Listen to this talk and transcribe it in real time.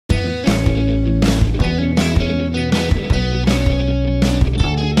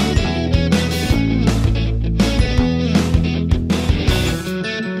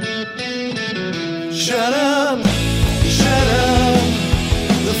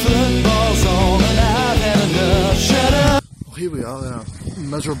here we are in a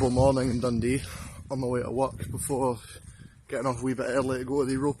miserable morning in Dundee on my way to work before getting off a wee bit early to go to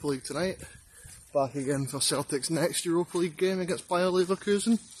the Europa League tonight. Back again for Celtic's next Europa League game against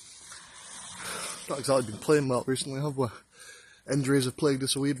Leverkusen. Not exactly been playing well recently, have we? Injuries have plagued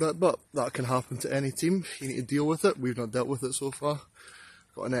us a wee bit, but that can happen to any team. You need to deal with it. We've not dealt with it so far.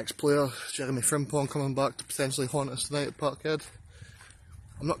 Got an ex-player, Jeremy Frimpong, coming back to potentially haunt us tonight at Parkhead.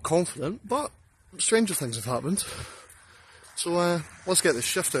 I'm not confident, but stranger things have happened. So let's get this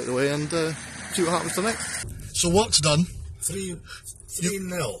shift out of the way and see what happens tonight. So work's done. 3-0.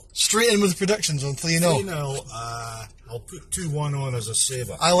 Straight in with the predictions on 3-0. 3-0. I'll put 2-1 on as a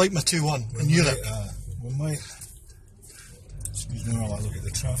saver. I like my 2-1 in Europe. We might. Excuse me while I look at the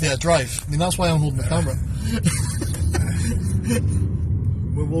traffic. Yeah, drive. I mean, that's why I'm holding the camera.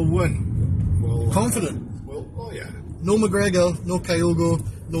 We will win. We'll, confident? Oh yeah. No McGregor, no Kyogo,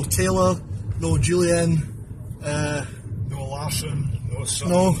 no Taylor, no Julian. No Larson, no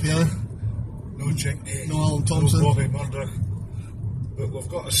Sutton. No, yeah. No Jinkney. No Alan Thompson. No Bobby Murdoch. But we've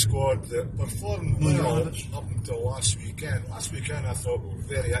got a squad that performed well up until last weekend. Last weekend I thought we were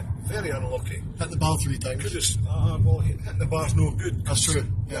very unlucky. Hit the bar 3 times. Hitting the bar's no good. That's true.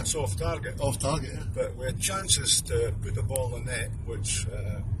 Yeah. That's off target. Off target, yeah. But we had chances to put the ball in the net, which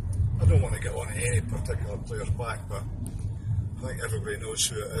I don't want to get on any particular player's back, but I think everybody knows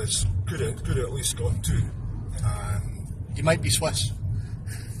who it is. Could at least got 2. And you might be Swiss.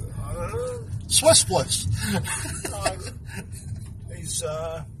 Swiss Bliss.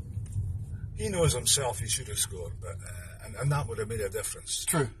 He knows himself he should have scored, but and that would have made a difference.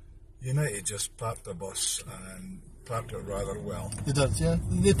 True. United just parked the bus and parked it rather well. They did, yeah.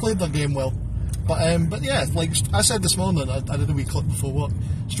 They played their game well. But yeah, like I said this morning, I did a wee clip before work.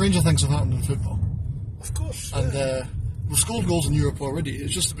 Stranger things have happened in football. Of course. And we've scored goals in Europe already.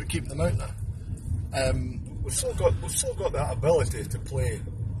 It's just about keeping them out now. We've still got that ability to play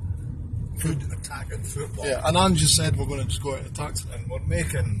good attacking football. Yeah, and Ange just said we're going to just go out and attack them. And we're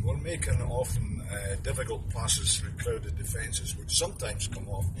making often difficult passes through crowded defences, which sometimes come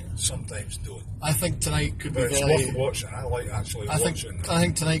off, sometimes don't. I think tonight could be it's very worth watching. I like actually watching. I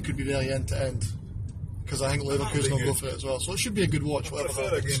think tonight could be very end to end, because I think Leverkusen will go for it as well. So it should be a good watch. I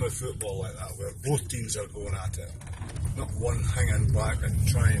prefer a game of football like that where both teams are going at it, not one hanging back and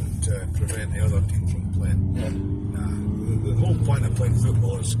trying to prevent the other team from playing. Yeah. The whole point of playing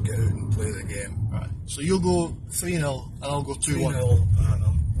football is to get out and play the game. Right. So you'll go 3-0 and I'll go 2-1. 3-0 and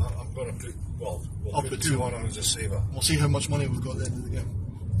I'm going to put, I'll put 2-1 on as a saver. We'll see how much money we've got at the end of the game.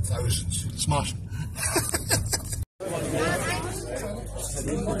 Thousands. Smash.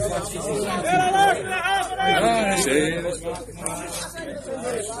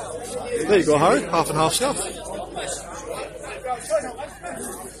 There you go, Harry. Half and half stuff.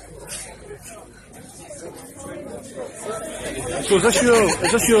 So is this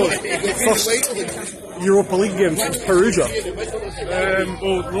your first Europa League game since Perugia?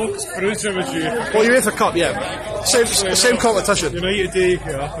 Well, no, Perugia was you. Well, UEFA Cup, yeah. Same competition. United Day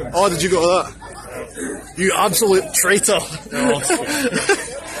could happen. Oh, did you go to that? You absolute traitor.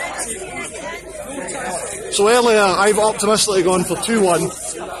 So earlier, I've optimistically gone for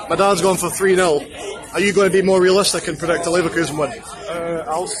 2-1. My dad's gone for 3-0. Are you going to be more realistic and predict a Leverkusen win?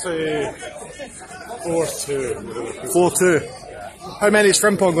 I'll say 4-2. 4-2. How many is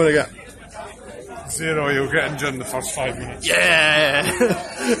Frimpong going to get? 0. You'll get injured in the first 5 minutes. Yeah!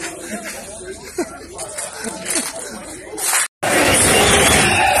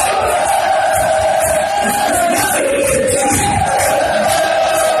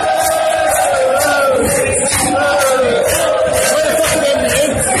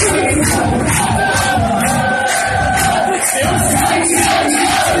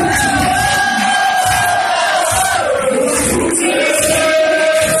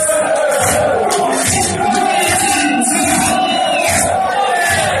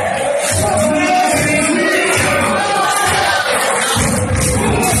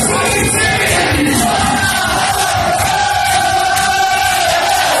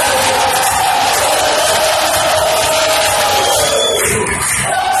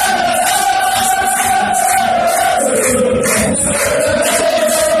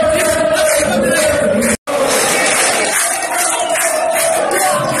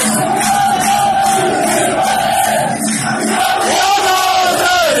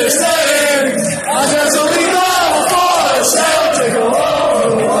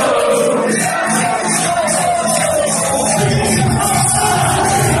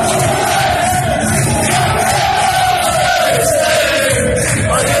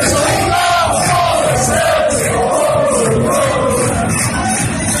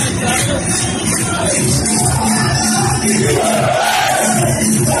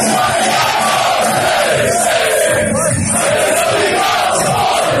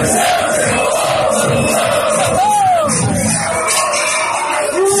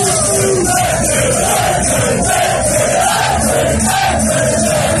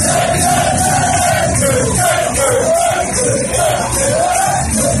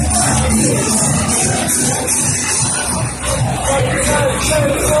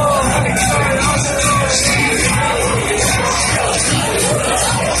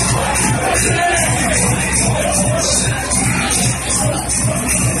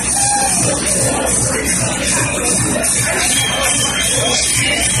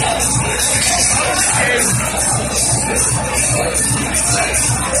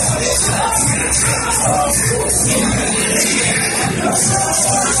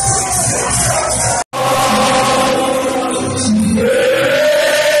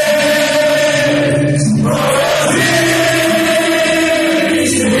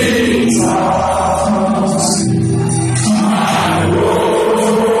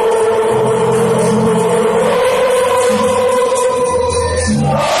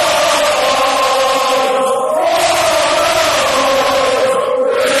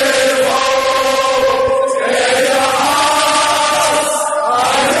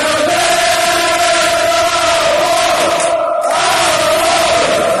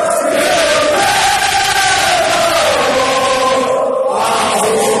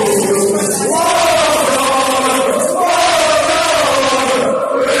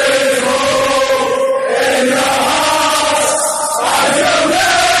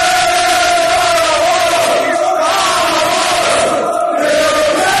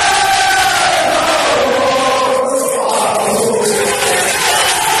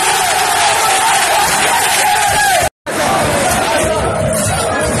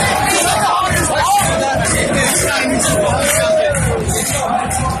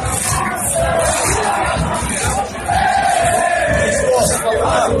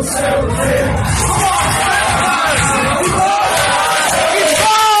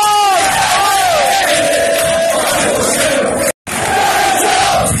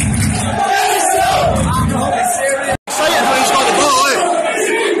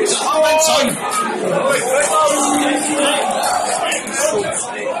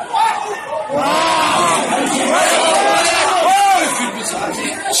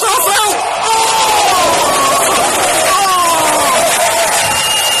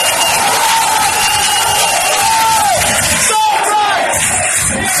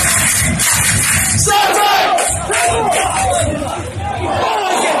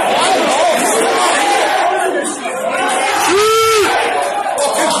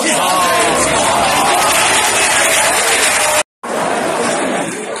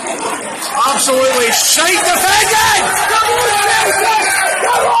 Absolutely shite defending! Come on, Celtic!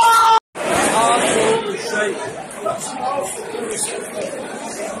 Come on! Absolutely shite.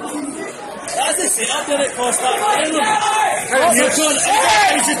 That's the setup that it cost that final.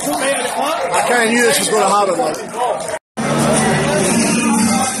 I kind of knew this was going to happen, like.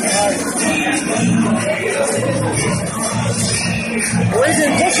 Where's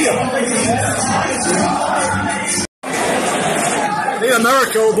it push you? Need a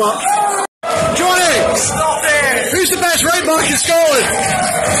miracle, but Johnny! Stop it! Who's the best right back in Scotland?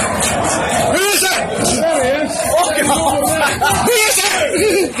 Who is it? There he is. Who is it?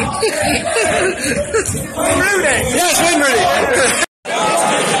 Rooney! Yes, Wayne Rooney.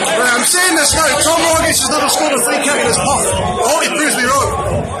 Right, I'm saying this now. Tom Rogic has never scored a free kick in his puff. I hope he proves me wrong.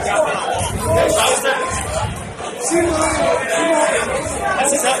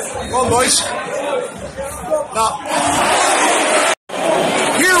 Come on, boys. Nah.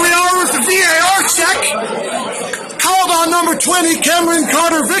 Here we are with the VAR check. Called on number 20, Cameron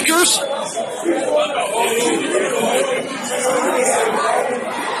Carter-Vickers.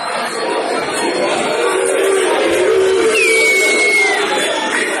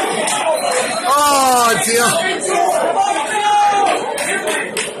 Oh dear.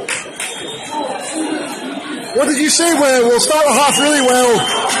 What did you say? We'll start a half really well,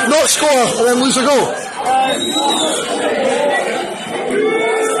 not score, and then lose a goal.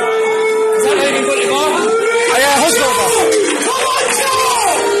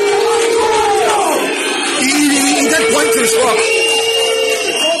 He did point to the spot.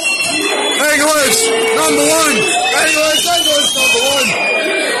 There he goes, number one. There he goes, number one.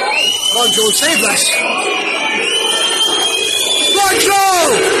 Come on, Joe, save this. Right, Joe!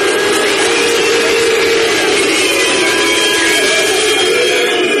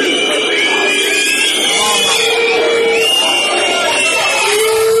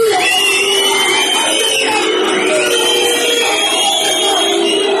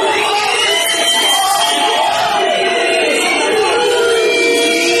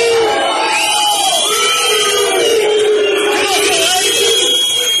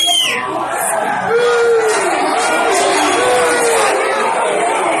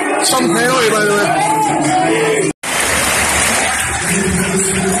 Some penalty, by the way.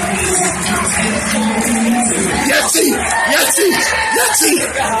 Yetzi! Yetzi! Yetzi!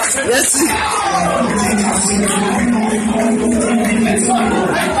 Yetzi!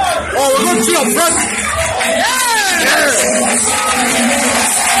 Oh, we're going to see up front! Yes!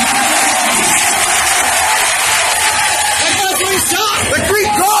 The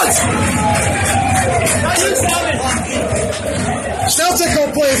Greek God!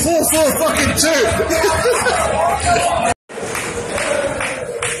 to play 4-4-2.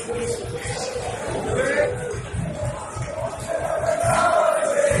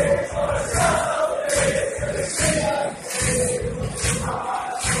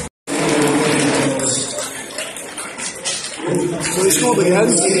 So he scored again,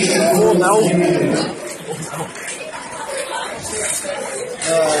 4-0.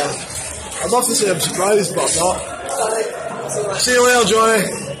 I'd love to say I'm surprised, but I'm not. See you later, Johnny.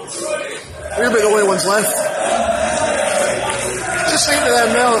 We're about the only ones left. Just think to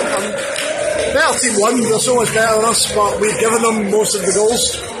them now, their team won, they're so much better than us, but we've given them most of the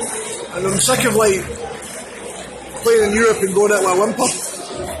goals. And I'm sick of playing in Europe and going out with a whimper.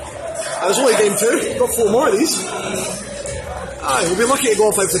 And it's only game 2, we've got 4 more of these. Aye, we'll be lucky to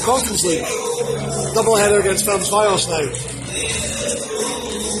qualify for the Conference League. Double header against Ferencváros now.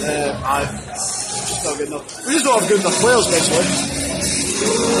 Aye, just not good enough. We just don't have good enough players basically.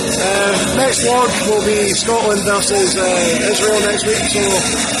 Next vlog will be Scotland versus Israel next week, so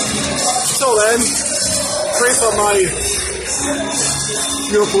till then, pray for my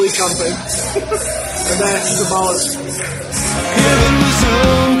Europa League campaign. And then the balance.